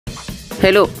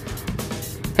Hello,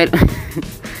 hello,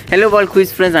 hello all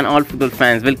quiz friends and all football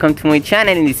fans. Welcome to my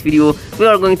channel. In this video, we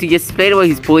are going to just play about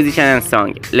his position and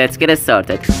song. Let's get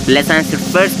started. Let's answer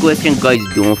first question, guys.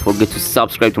 Don't forget to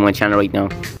subscribe to my channel right now.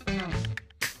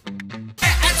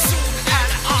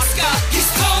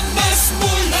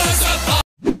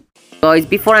 Guys,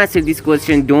 before I answer this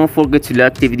question, don't forget to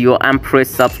like the video and press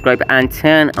subscribe and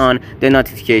turn on the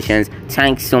notifications.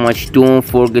 Thanks so much. Don't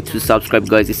forget to subscribe,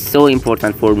 guys. It's so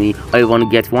important for me. I want to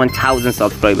get 1000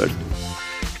 subscribers.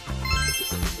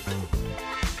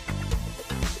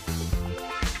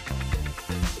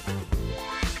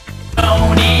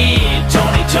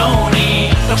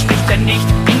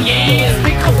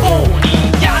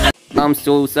 I'm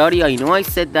so sorry, I know I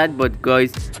said that, but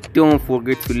guys, don't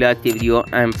forget to like the video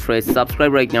and press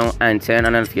subscribe right now and turn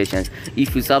on notifications.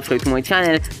 If you subscribe to my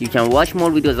channel, you can watch more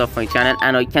videos of my channel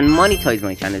and I can monetize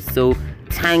my channel. So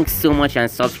thanks so much and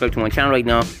subscribe to my channel right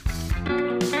now.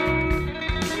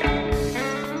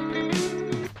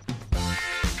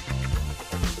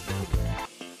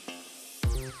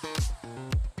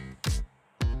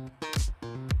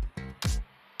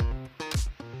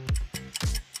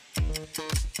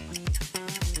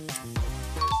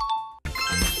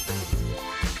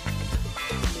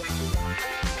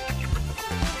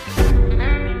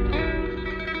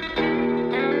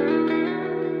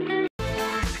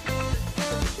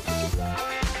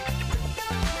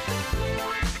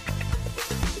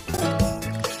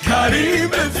 Karim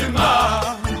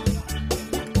Benzema,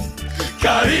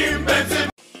 Karim Benzema.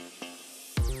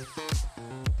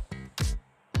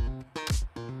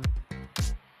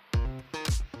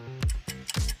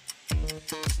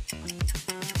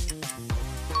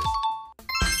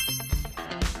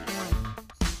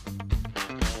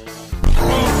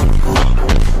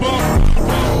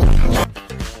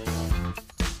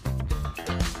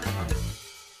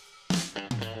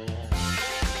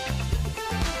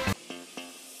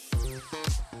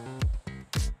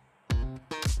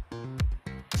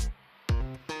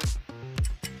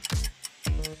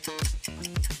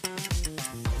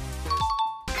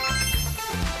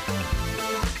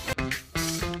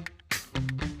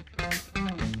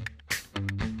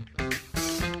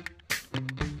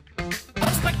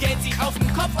 Spaghetti auf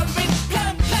dem Kopf und bin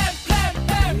blam, blam, blam,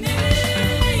 blam, Neymar.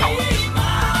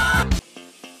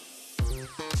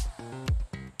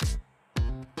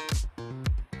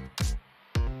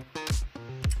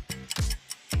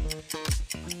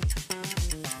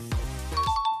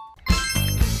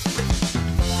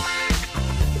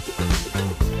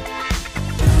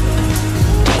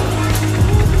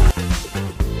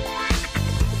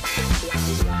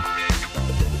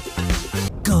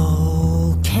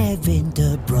 Go, Kevin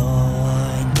De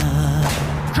Bruyne.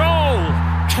 Goal,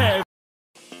 Kev.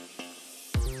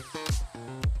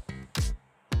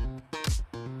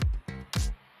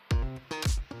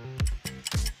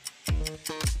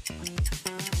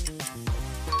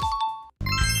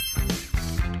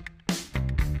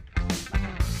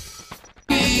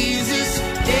 Jesus,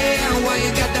 damn, why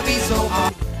you got to be so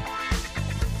hard?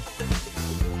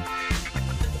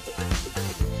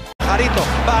 Jarito,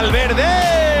 Valverde.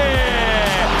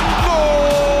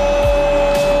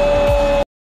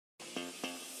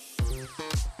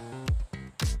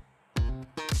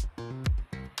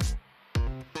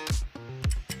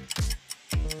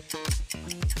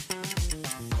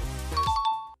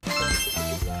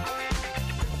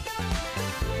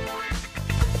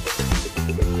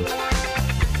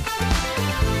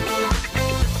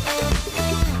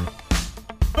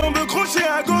 On veut crocher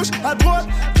à gauche, à droite,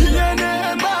 Kylian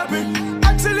et Mbappé.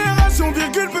 Accélération,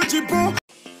 virgule, petit pont.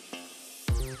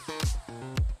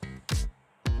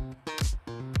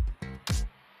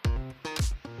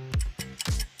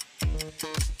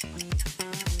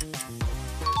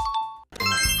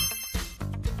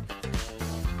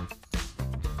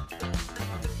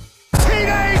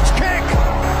 Teenage kick!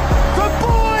 The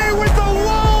boy with the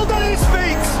world at his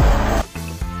feet!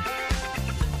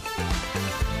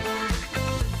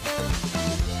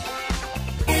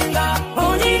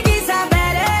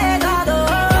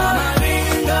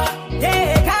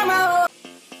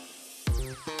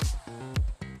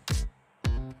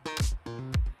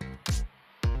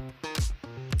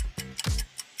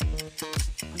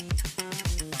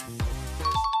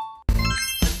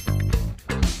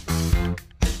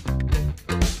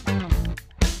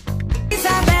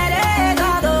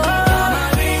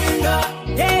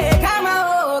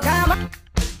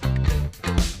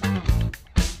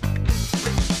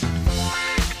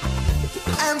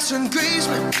 Anton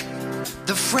Griezmann,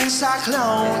 the French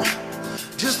cyclone,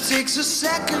 just takes a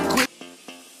second quick.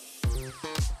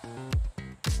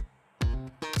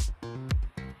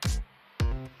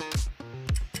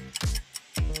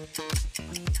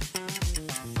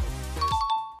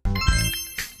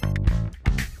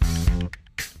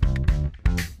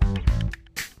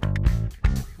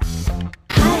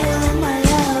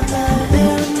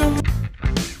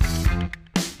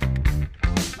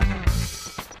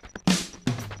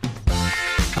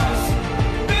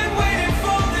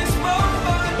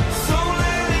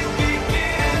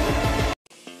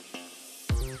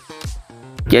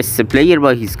 Guess the player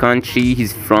by his country.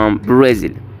 He's from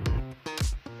Brazil.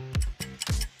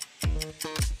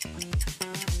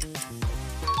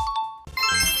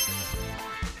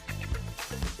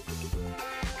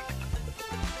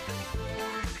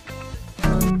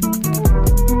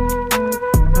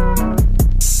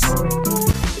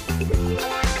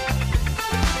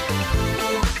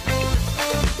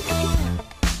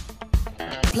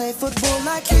 Play football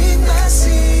like King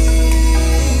Messi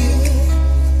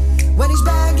when he's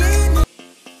bagging.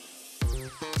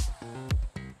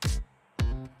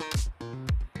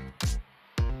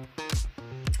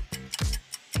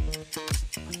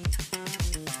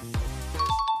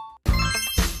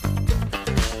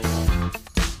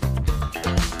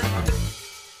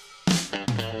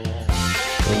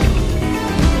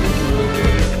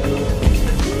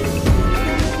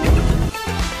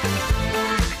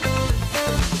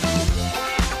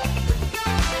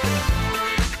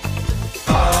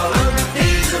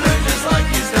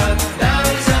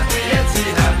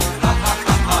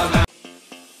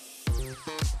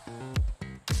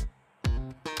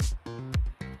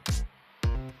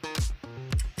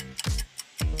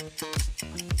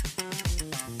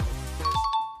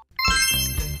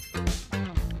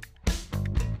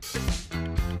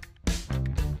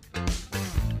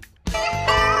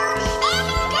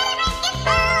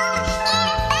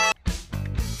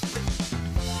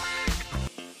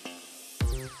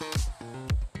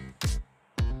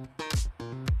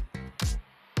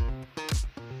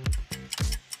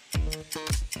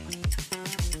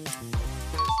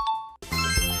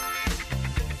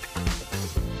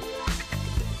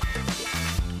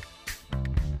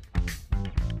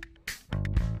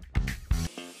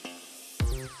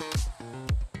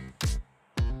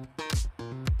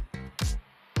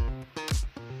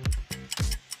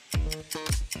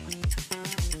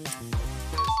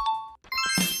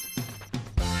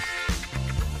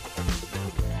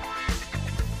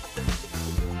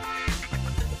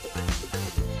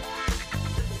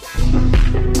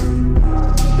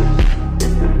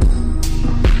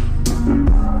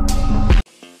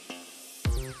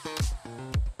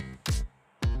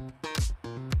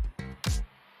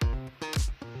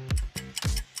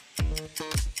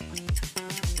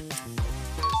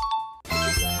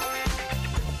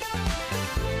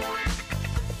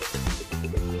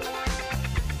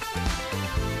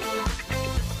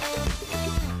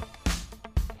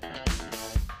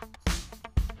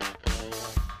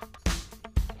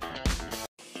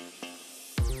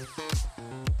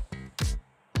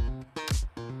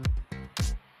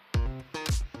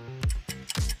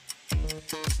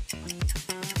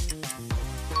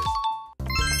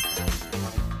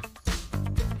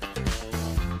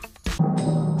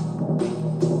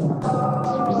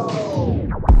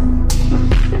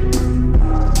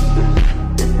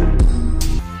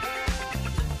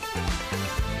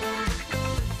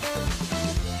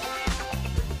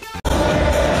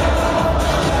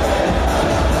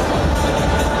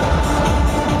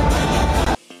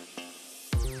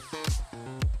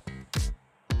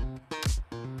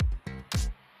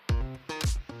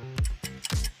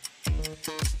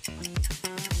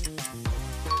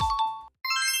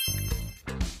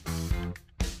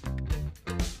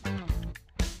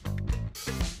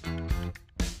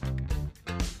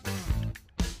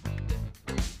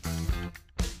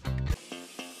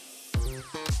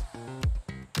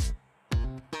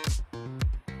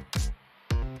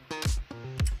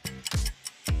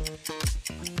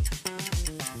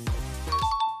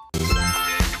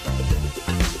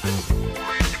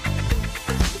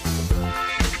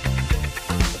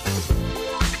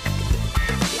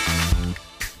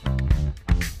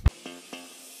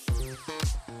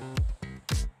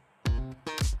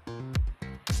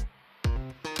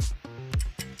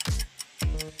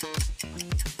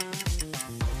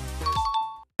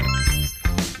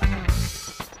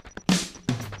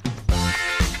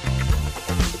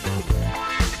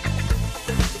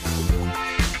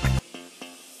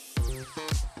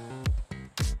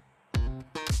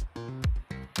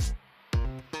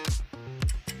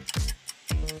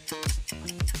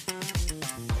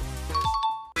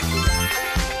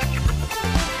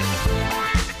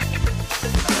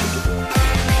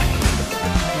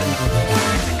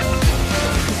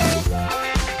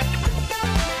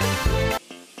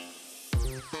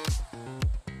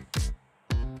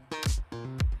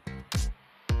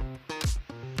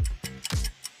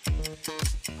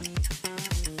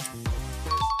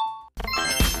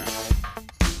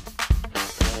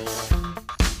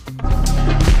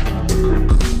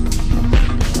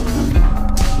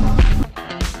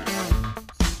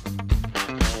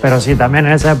 Pero sí, también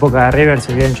en esa época de River,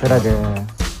 si bien yo era que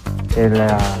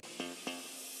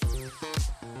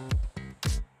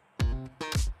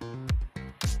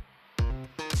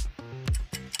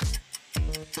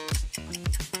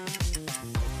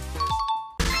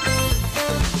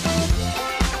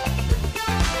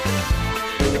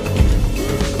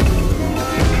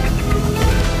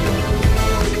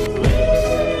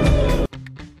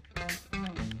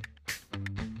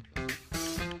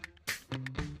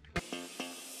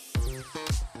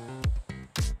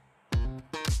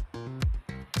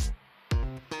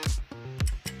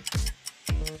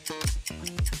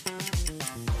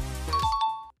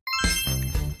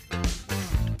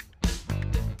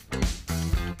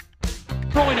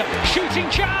Bruyne, shooting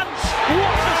chance.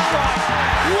 What a strike!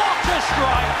 What a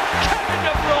strike! Kevin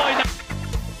De Bruyne.